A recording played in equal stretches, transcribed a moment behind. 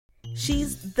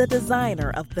She's the designer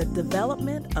of the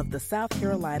development of the South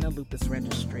Carolina Lupus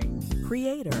Registry,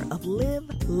 creator of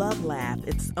Live, Love, Laugh,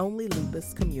 It's Only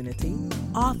Lupus community,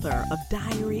 author of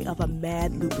Diary of a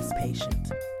Mad Lupus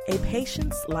Patient, a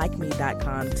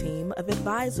PatientsLikeMe.com team of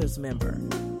advisors member,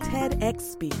 TEDx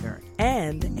speaker,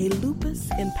 and a lupus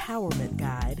empowerment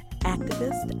guide,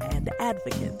 activist, and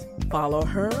advocate. Follow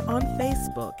her on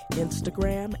Facebook,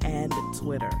 Instagram, and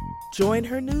Twitter. Join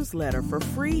her newsletter for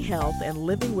free health and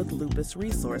living with lupus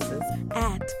resources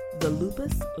at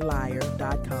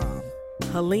thelupusliar.com.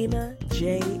 Helena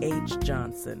J.H.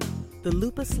 Johnson, The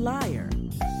Lupus Liar,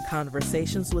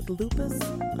 Conversations with Lupus,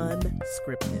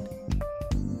 Unscripted.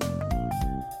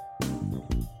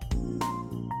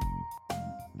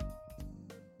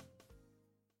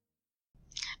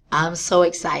 I'm so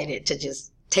excited to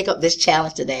just take up this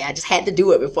challenge today. I just had to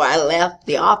do it before I left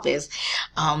the office.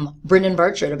 Brendan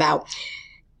Burchard about,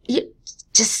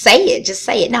 just say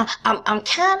it. Now, I'm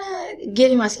kind of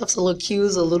giving myself some little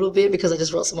cues a little bit because I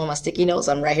just wrote some on my sticky notes.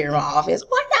 I'm right here in my office.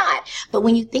 Why not? But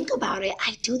when you think about it,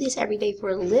 I do this every day for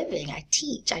a living. I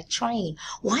teach, I train.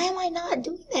 Why am I not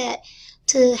doing that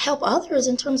to help others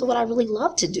in terms of what I really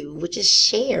love to do, which is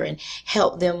share and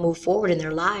help them move forward in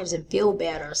their lives and feel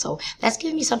better? So that's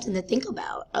giving me something to think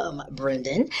about,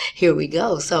 Brendan. Here we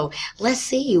go. So let's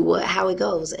see how it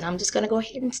goes. And I'm just going to go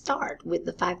ahead and start with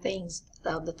the 5 things,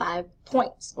 the 5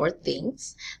 points or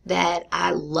things that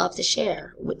I love to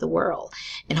share with the world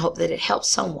and hope that it helps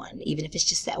someone, even if it's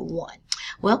just that one.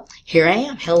 Well, here I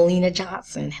am, Helena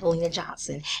Johnson, and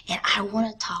I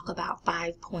want to talk about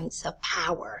 5 points of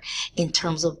power in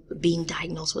terms of being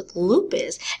diagnosed with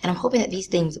lupus. And I'm hoping that these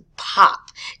things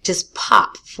just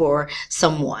pop for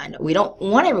someone. We don't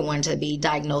want everyone to be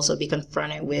diagnosed or be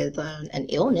confronted with an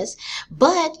illness,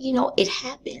 but it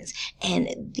happens.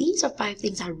 And these are 5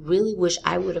 things I really wish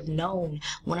I would have known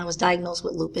when I was diagnosed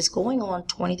with lupus going on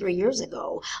 23 years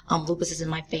ago. Lupus is in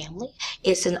my family.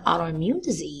 It's an autoimmune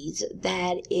disease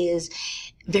that is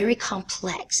very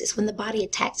complex. It's when the body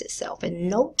attacks itself, and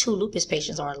no 2 lupus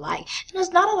patients are alike. And there's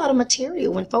not a lot of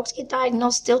material. When folks get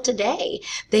diagnosed still today,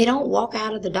 they don't walk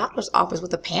out of the doctor's office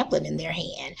with a pamphlet in their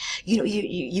hand.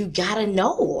 You gotta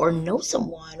know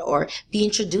someone or be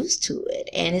introduced to it,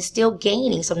 and it's still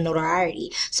gaining some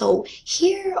notoriety. So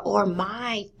here are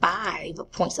my 5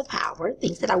 points of power,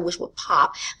 things that I wish would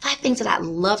pop, 5 things that I'd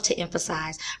love to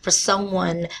emphasize for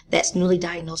someone that's newly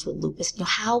diagnosed with lupus.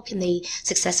 How can they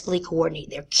successfully coordinate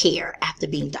their care after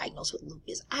being diagnosed with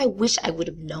lupus? I wish I would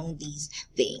have known these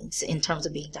things in terms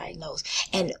of being diagnosed.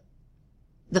 And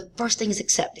the first thing is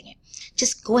accepting it.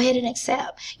 Just go ahead and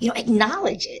accept.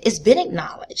 Acknowledge it. It's been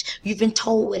acknowledged. You've been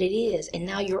told what it is, and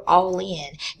now you're all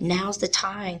in. Now's the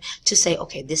time to say,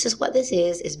 okay, this is what this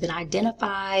is. It's been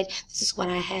identified. This is what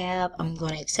I have. I'm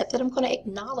going to accept it. I'm going to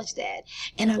acknowledge that.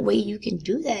 And a way you can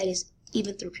do that is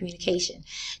even through communication.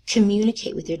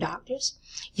 Communicate with your doctors.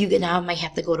 You now may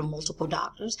have to go to multiple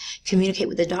doctors. Communicate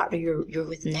with the doctor you're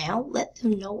with now. Let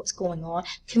them know what's going on.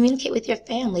 Communicate with your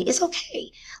family. It's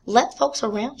okay. Let folks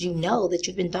around you know that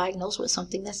you've been diagnosed with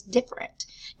something that's different.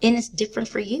 And it's different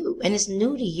for you. And it's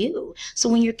new to you. So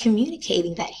when you're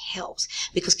communicating, that helps.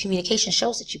 Because communication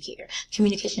shows that you care.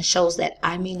 Communication shows that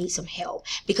I may need some help.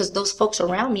 Because those folks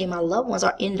around me and my loved ones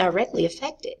are indirectly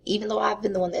affected. Even though I've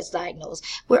been the one that's diagnosed,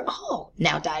 we're all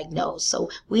now diagnosed. So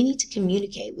we need to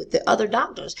communicate with the other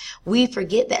doctors. We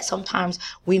forget that sometimes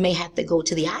we may have to go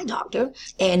to the eye doctor,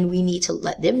 and we need to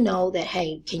let them know that,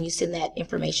 hey, can you send that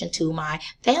information to my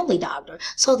family doctor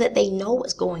so that they know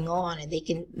what's going on and they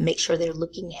can make sure they're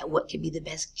looking at what could be the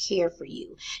best care for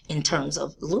you in terms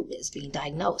of lupus being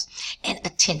diagnosed. And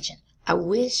attention. I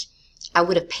wish I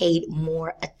would have paid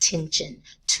more attention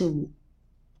to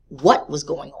what was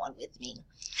going on with me.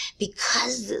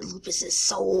 Because the lupus is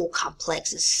so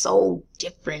complex, it's so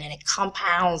different, and it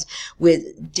compounds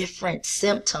with different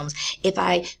symptoms. If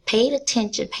I paid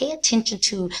attention, pay attention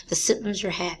to the symptoms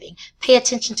you're having. Pay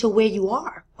attention to where you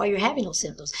are while you're having those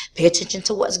symptoms. Pay attention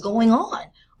to what's going on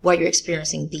while you're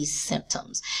experiencing these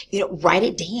symptoms. Write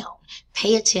it down.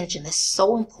 Pay attention. That's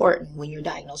so important when you're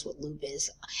diagnosed with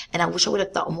lupus. And I wish I would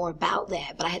have thought more about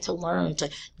that, but I had to learn to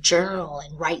journal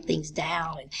and write things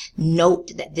down and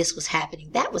note that this was happening,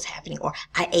 that was happening, or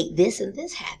I ate this and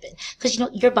this happened. Because,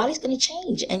 your body's going to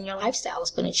change and your lifestyle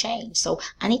is going to change. So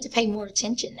I need to pay more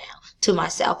attention now to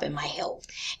myself and my health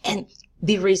and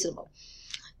be reasonable.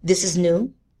 This is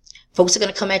new. Folks are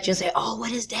going to come at you and say, oh,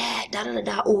 what is that?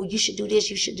 Oh, you should do this.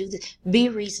 You should do this. Be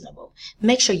reasonable.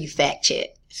 Make sure you fact check.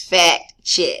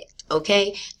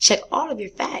 Okay? Check all of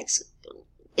your facts.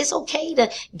 it's okay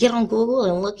to get on Google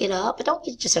and look it up, but don't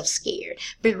get yourself scared.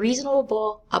 Be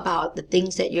reasonable about the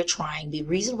things that you're trying. Be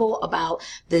reasonable about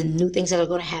the new things that are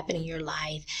going to happen in your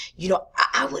life. You know,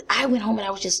 I went home and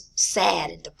I was just sad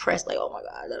and depressed, like, oh my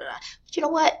God, da, da, da. But you know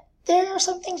what? There are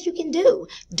some things you can do.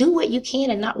 Do what you can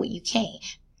and not what you can't.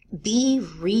 Be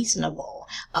reasonable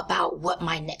about what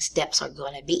my next steps are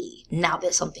going to be now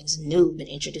that something's new been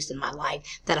introduced in my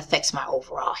life that affects my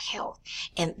overall health.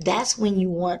 And that's when you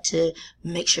want to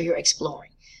make sure you're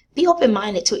exploring. Be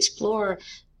open-minded to explore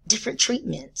different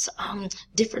treatments,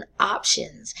 different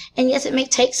options. And yes, it may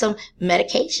take some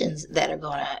medications that are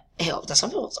going to help. Now,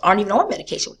 some people aren't even on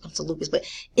medication when it comes to lupus, but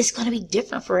it's going to be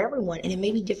different for everyone, and it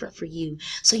may be different for you.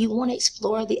 So you want to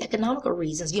explore the economical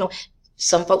reasons. You know,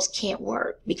 some folks can't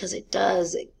work because it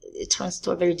turns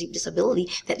to a very deep disability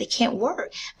that they can't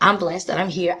work. I'm blessed that I'm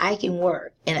here. I can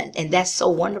work. And that's so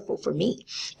wonderful for me.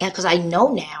 And because I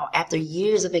know now, after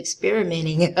years of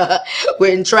experimenting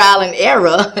with trial and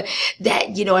error,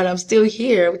 that, you know, and I'm still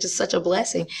here, which is such a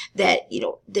blessing, that, you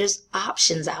know, there's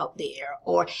options out there,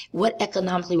 or what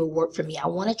economically will work for me. I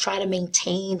want to try to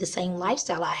maintain the same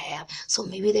lifestyle I have. So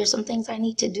maybe there's some things I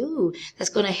need to do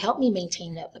that's going to help me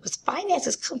maintain that, because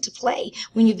finances come to play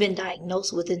when you've been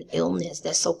diagnosed with an illness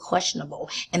that's so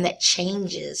questionable and that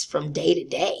changes from day to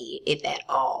day, if at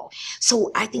all.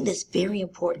 So I think that's very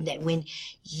important, that when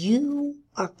you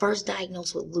are first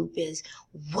diagnosed with lupus,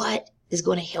 what is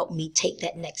going to help me take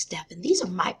that next step? And these are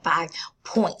my 5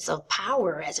 points of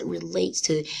power as it relates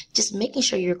to just making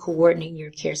sure you're coordinating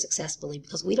your care successfully,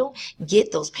 because we don't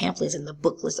get those pamphlets and the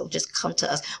booklets that will just come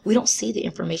to us. We don't see the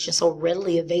information so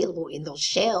readily available in those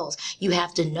shelves. You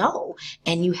have to know,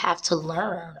 and you have to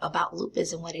learn about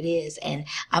lupus and what it is. And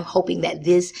I'm hoping that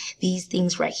these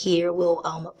things right here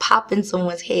will pop in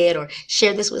someone's head, or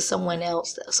share this with someone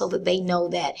else, so that they know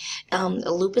that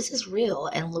lupus is real,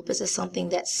 and lupus is something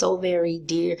that's so very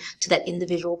dear to that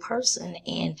individual person.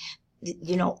 And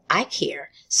you know, I care,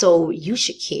 so you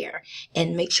should care,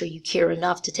 and make sure you care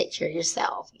enough to take care of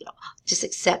yourself. You know, just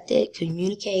accept it,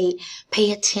 communicate,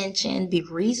 pay attention, be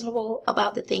reasonable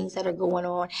about the things that are going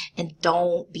on, and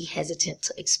don't be hesitant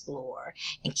to explore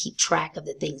and keep track of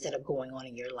the things that are going on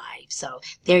in your life. So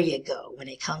there you go. When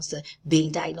it comes to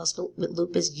being diagnosed with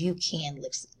lupus, you can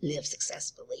live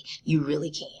successfully. You really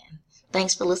can.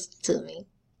 Thanks for listening to me.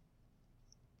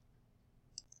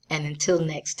 And until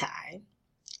next time.